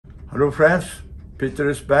Hello friends, Peter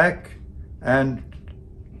is back and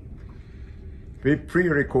we're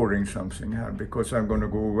pre-recording something here because I'm going to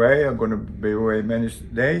go away. I'm going to be away many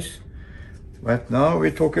days. But now we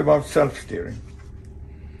talk about self-steering.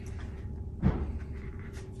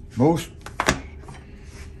 Most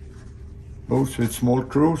with small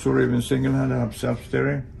crews or even single-handed have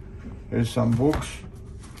self-steering. Here's some books.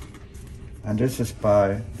 And this is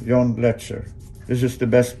by John Letcher. This is the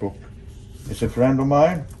best book. It's a friend of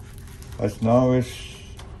mine, but now is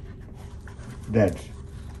dead.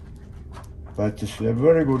 But it's a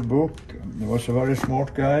very good book. He was a very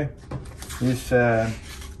smart guy. He's a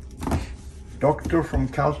doctor from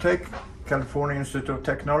Caltech, California Institute of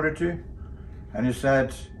Technology. And he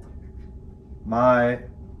said,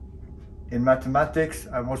 in mathematics,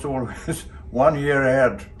 I was always 1 year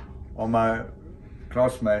ahead of my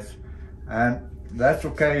classmates. And that's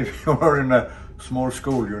okay if you're in a small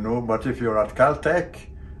school, you know, but if you're at Caltech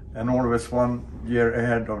and always 1 year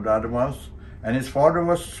ahead of the other ones. And his father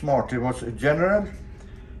was smart. He was a general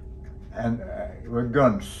and with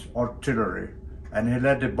guns, artillery. And he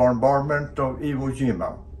led the bombardment of Iwo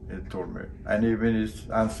Jima, he told me. And even his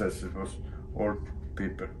ancestors was all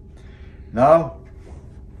people. Now,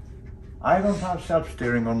 I don't have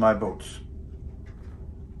self-steering on my boats.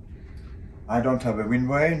 I don't have a wind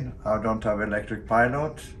vane, I don't have electric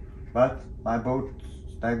pilot, but my boats,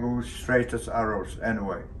 they go straight as arrows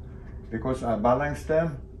anyway, because I balance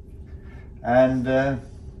them. And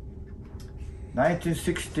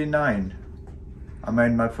 1969, I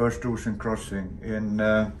made my first ocean crossing in,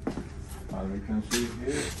 well, you can see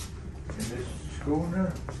here, in this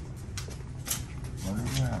schooner. What do we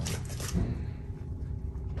have?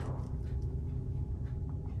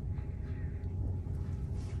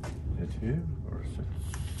 Is it here or is it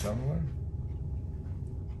somewhere?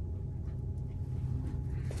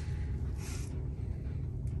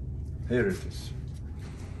 Here it is.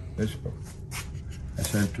 This boat. I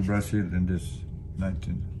sailed to Brazil in this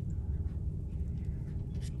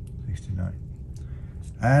 1969.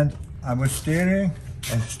 And I was steering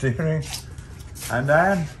and steering, and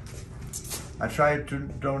then I tried to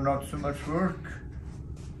do not so much work,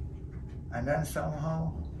 and then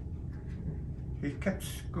somehow it kept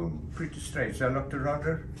going pretty straight. So I looked the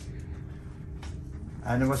rudder,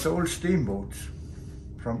 and it was old steamboats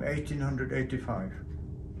from 1885.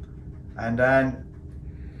 And then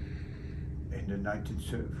in the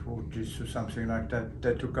 1940s or something like that,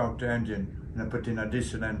 they took out the engine and put in a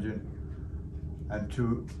diesel engine. And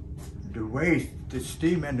to the weight, the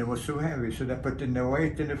steam engine was so heavy, so they put in the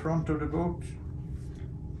weight in the front of the boat.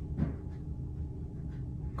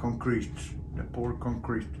 Concrete, the poured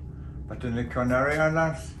concrete. But in the Canary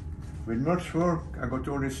Islands, with much work, I got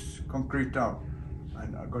all this concrete out.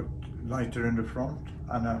 And I got lighter in the front,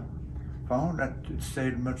 and I found that it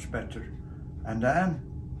sailed much better. And then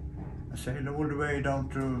I sailed all the way down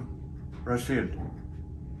to Brazil.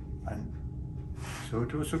 And so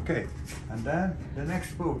it was okay. And then the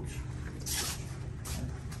next boat,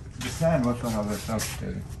 the plan was to have a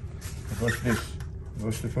self-steering. It was this, it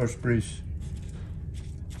was the first breeze.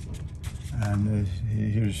 And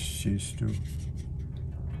here's she's too.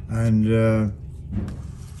 And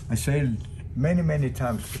I sailed many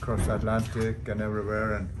times across the Atlantic and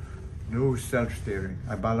everywhere, and no self-steering.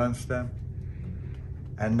 I balanced them.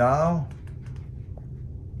 And now,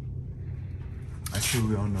 I show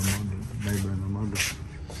you on the model, maybe on the model.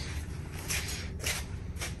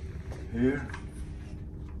 Here,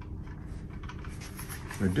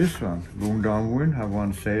 with this one, going downwind, have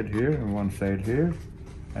one sail here and one sail here.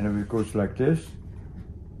 And if it goes like this,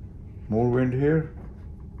 more wind here,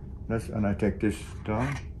 and I take this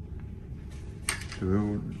down,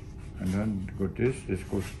 and then go this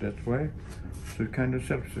goes that way, so it kind of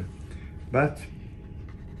helps it. But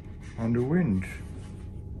on the wind,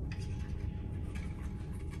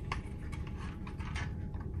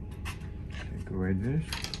 take away this,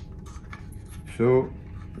 so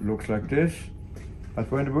it looks like this, but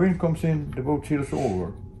when the wind comes in, the boat heels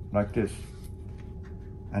over, like this.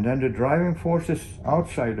 And then the driving force is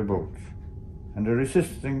outside the boat, and the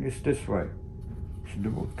resisting is this way. So the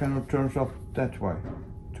boat kind of turns up that way,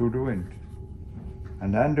 to the wind.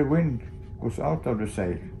 And then the wind goes out of the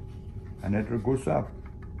sail, and it goes up,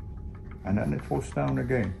 and then it falls down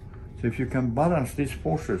again. So if you can balance these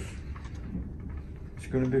forces, it's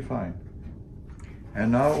going to be fine.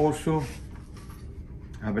 And now also,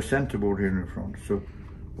 I have a centerboard here in front, so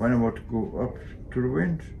when I want to go up to the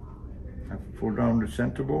wind, I pull down the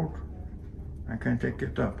centerboard, I can take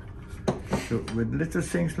it up. So with little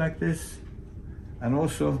things like this, and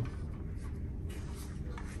also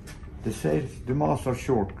the sails, the masts are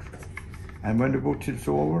short, And when the boat tilts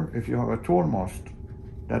over, if you have a tall mast,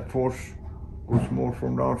 that force goes more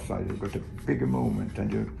from the outside. You've got a bigger movement,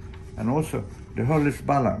 and also the hull is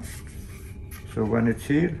balanced. So when it's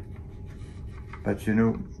here, but you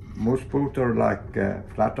know, most boats are like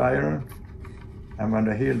flat iron, and when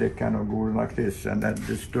they heel, they kind of go like this, and that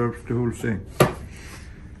disturbs the whole thing.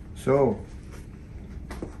 So,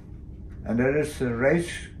 and there is a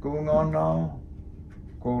race going on now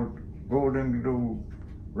called Golden Globe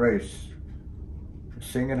Race.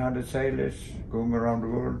 Singing 100 sailors going around the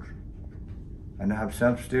world, and they have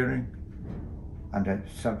self-steering, and the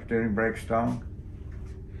self-steering breaks down,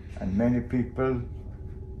 and many people,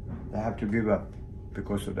 they have to give up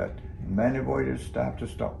because of that. Many voyages, they have to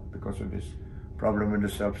stop because of this problem with the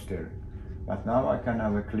self-steering. But now I can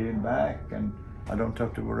have a clean back, and I don't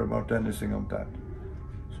have to worry about anything of that.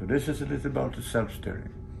 So this is a little about the self-steering.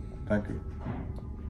 Thank you.